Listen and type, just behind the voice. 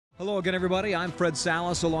Hello again, everybody. I'm Fred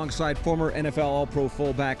Salas alongside former NFL All-Pro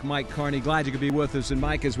fullback Mike Karney. Glad you could be with us. And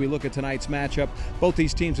Mike, as we look at tonight's matchup, both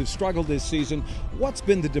these teams have struggled this season. What's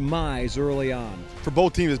been the demise early on? For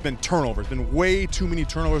both teams, it's been turnovers. There's been way too many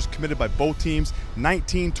turnovers committed by both teams.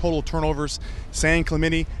 19 total turnovers. San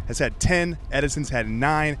Clemente has had 10. Edison's had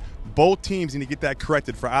 9. Both teams need to get that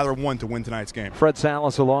corrected for either one to win tonight's game. Fred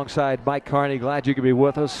Salas alongside Mike Karney. Glad you could be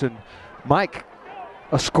with us. And Mike,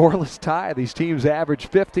 a scoreless tie. These teams average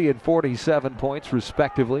 50 and 47 points,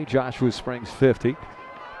 respectively. Joshua Springs 50,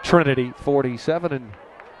 Trinity 47, and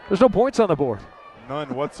there's no points on the board.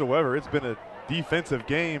 None whatsoever. It's been a defensive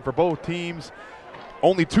game for both teams.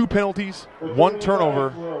 Only 2 penalties, 1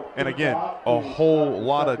 turnover, and again, a whole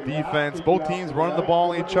lot of defense. Both teams running the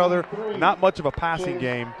ball on each other. Not much of a passing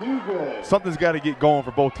game. Something's got to get going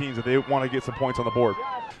for both teams if they want to get some points on the board.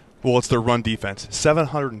 Well, it's their run defense.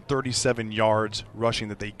 737 yards rushing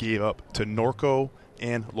that they gave up to Norco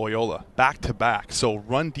and Loyola back-to-back. So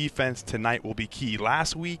run defense tonight will be key.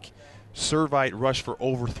 Last week, Servite rushed for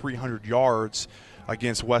over 300 yards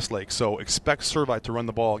against Westlake. So expect Servite to run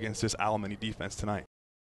the ball against this Alamany defense tonight.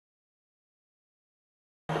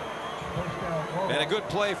 And a good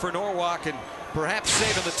play for Norwalk, and perhaps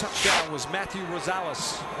saving the touchdown was Matthew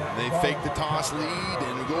Rosales. They fake the toss lead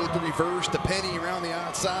and go with the reverse to Penny around the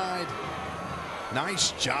outside.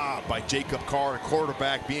 Nice job by Jacob Carr,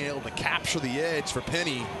 quarterback, being able to capture the edge for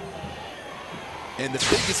Penny. And the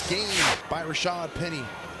biggest gain by Rashad Penny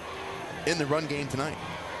in the run game tonight.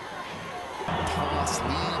 Toss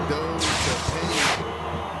lead though to Penny.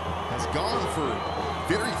 Has gone for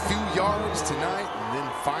very few yards tonight, and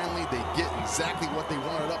then finally they get exactly what they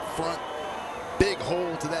wanted up front. Big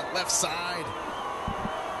hole to that left side,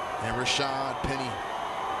 and Rashad Penny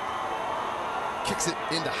kicks it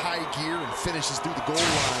into high gear and finishes through the goal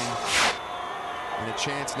line. And a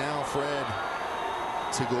chance now, Fred,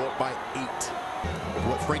 to go up by 8.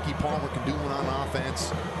 What Frankie Palmer can do on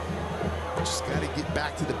offense, just got to get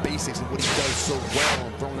back to the basics of what he does so well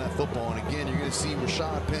on throwing that football. And again, you're going to see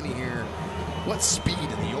Rashad Penny here. What speed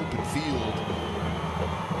in the open field.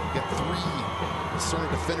 Got 3 Cerner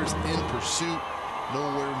defenders in pursuit.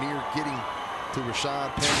 Nowhere near getting to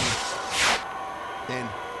Rashad Penny. And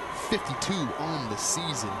 52 on the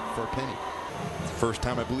season for Penny. First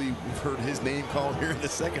time I believe we've heard his name called here in the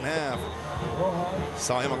second half.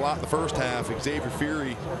 Saw him a lot in the first half. Xavier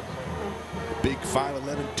Fury, the big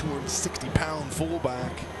 5'11", 260-pound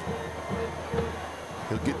fullback.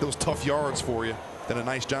 He'll get those tough yards for you. Done a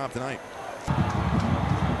nice job tonight.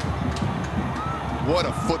 What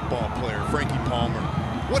a football player, Frankie Palmer.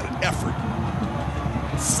 What an effort.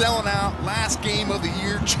 Selling out, last game of the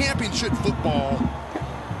year, championship football.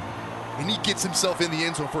 And he gets himself in the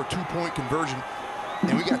end zone for a 2-point conversion.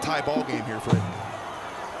 And we got a tie ball game here, Fred.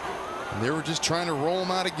 And they were just trying to roll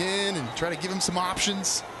him out again and try to give him some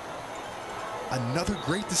options. Another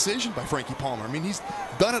great decision by Frankie Palmer. I mean, he's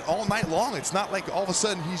done it all night long. It's not like all of a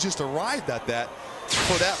sudden he's just arrived at that.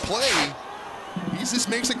 For that play, he just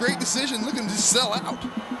makes a great decision. Look at him just sell out.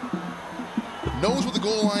 Knows where the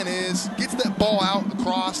goal line is, gets that ball out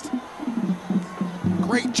across.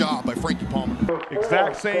 Great job by Frankie Palmer.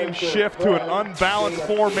 Exact same shift to an unbalanced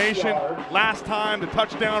formation. Last time the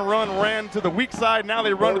touchdown run ran to the weak side. Now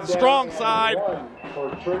they run to the strong side.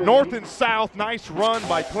 North and south. Nice run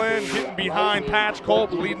by Glenn, getting behind Patch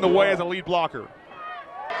Culp, leading the way as a lead blocker.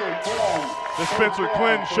 The Spencer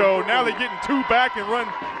Glenn show. Now they're getting 2 back and run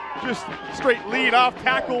just straight lead off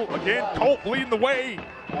tackle. Again, Culp leading the way.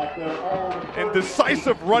 And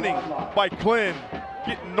decisive running by Glenn.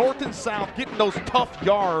 Getting north and south, getting those tough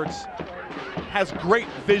yards. Has great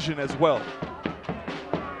vision as well.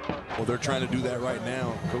 Well, they're trying to do that right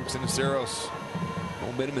now. Coach Siniceros,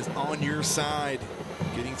 momentum is on your side.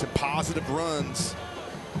 Getting some positive runs.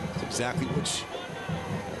 That's exactly what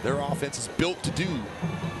their offense is built to do.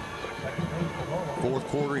 Fourth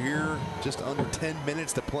quarter here, just under 10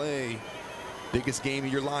 minutes to play. Biggest game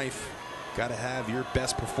of your life. Got to have your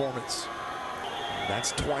best performance.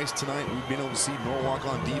 That's twice tonight we've been able to see Norwalk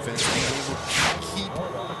on defense being able to keep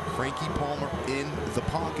Frankie Palmer in the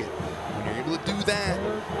pocket. When you're able to do that,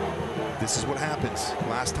 this is what happens.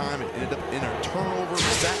 Last time it ended up in a turnover,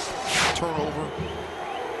 sack, turnover.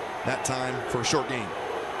 That time for a short gain.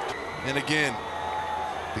 And again,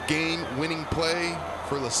 the game-winning play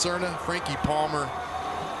for Lucerna, Frankie Palmer.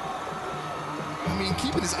 I mean,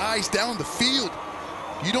 keeping his eyes down the field.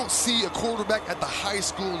 You don't see a quarterback at the high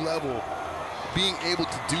school level being able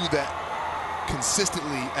to do that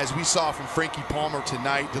consistently, as we saw from Frankie Palmer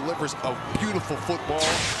tonight. Delivers a beautiful football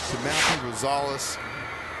to Matthew Rosales.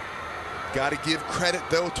 Got to give credit,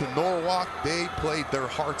 though, to Norwalk. They played their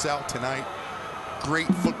hearts out tonight. great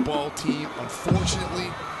football team.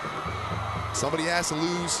 Unfortunately, somebody has to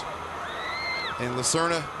lose, and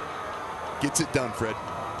Lucerna gets it done, Fred.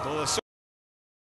 Well,